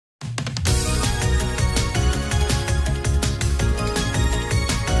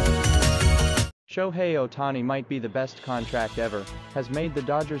Shohei Ohtani might be the best contract ever, has made the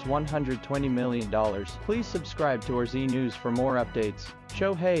Dodgers $120 million. Please subscribe to our Z News for more updates.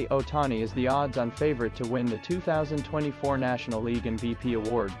 Shohei Ohtani is the odds-on favorite to win the 2024 National League MVP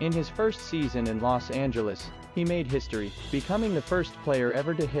award. In his first season in Los Angeles, he made history, becoming the first player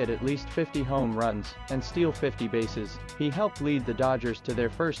ever to hit at least 50 home runs and steal 50 bases. He helped lead the Dodgers to their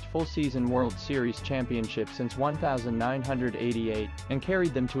first full-season World Series championship since 1988 and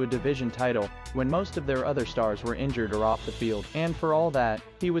carried them to a division title when most of their other stars were injured or off the field. And for all that,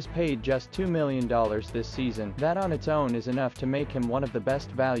 he was paid just $2 million this season. That on its own is enough to make him one of the best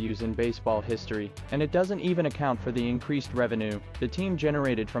values in baseball history, and it doesn't even account for the increased revenue the team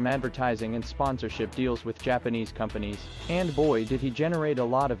generated from advertising and sponsorship deals with Japanese companies. And boy, did he generate a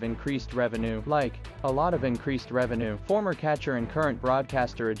lot of increased revenue. Former catcher and current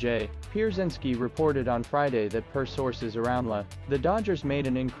broadcaster Ajay Pierzynski reported on Friday that per sources around the Dodgers made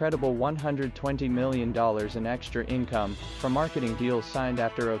an incredible $120 million in extra income from marketing deals signed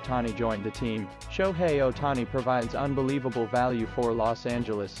after Ohtani joined the team. Shohei Ohtani provides unbelievable value for Los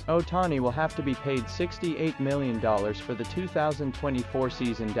Angeles. Ohtani will have to be paid $68 million for the 2024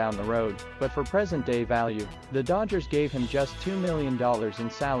 season down the road, but for present-day value, the Dodgers gave him just $2 million in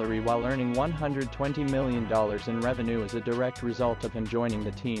salary while earning $120 million in revenue as a direct result of him joining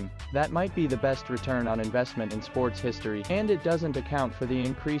the team. That might be the best return on investment in sports history, and it doesn't account for the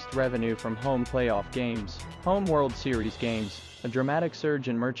increased revenue from home playoff games, home World Series games, a dramatic surge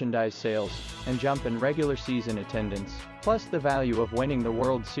in merchandise sales, and jump in regular season attendance, plus the value of winning the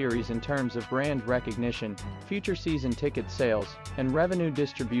World Series in terms of brand recognition, future season ticket sales, and revenue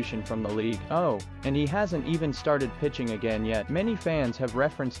distribution from the league. Oh, and he hasn't even started pitching again yet. Many fans have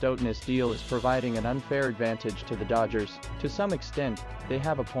referenced Ohtani's deal as providing an unfair advantage to the Dodgers. To some extent, they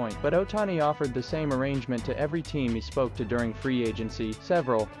have a point, but Ohtani offered the same arrangement to every team he spoke to during free agency.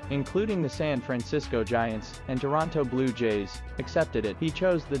 Several, including the San Francisco Giants and Toronto Blue Jays, accepted it. He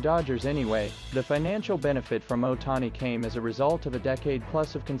chose the Dodgers anyway. The financial benefit from Ohtani came as a result of a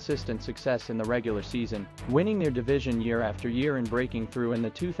decade-plus of consistent success in the regular season, winning their division year after year and breaking through in the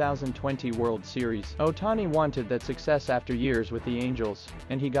 2020 World Series. Ohtani wanted that success after years with the Angels,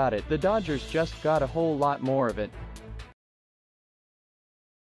 and he got it. The Dodgers just got a whole lot more of it.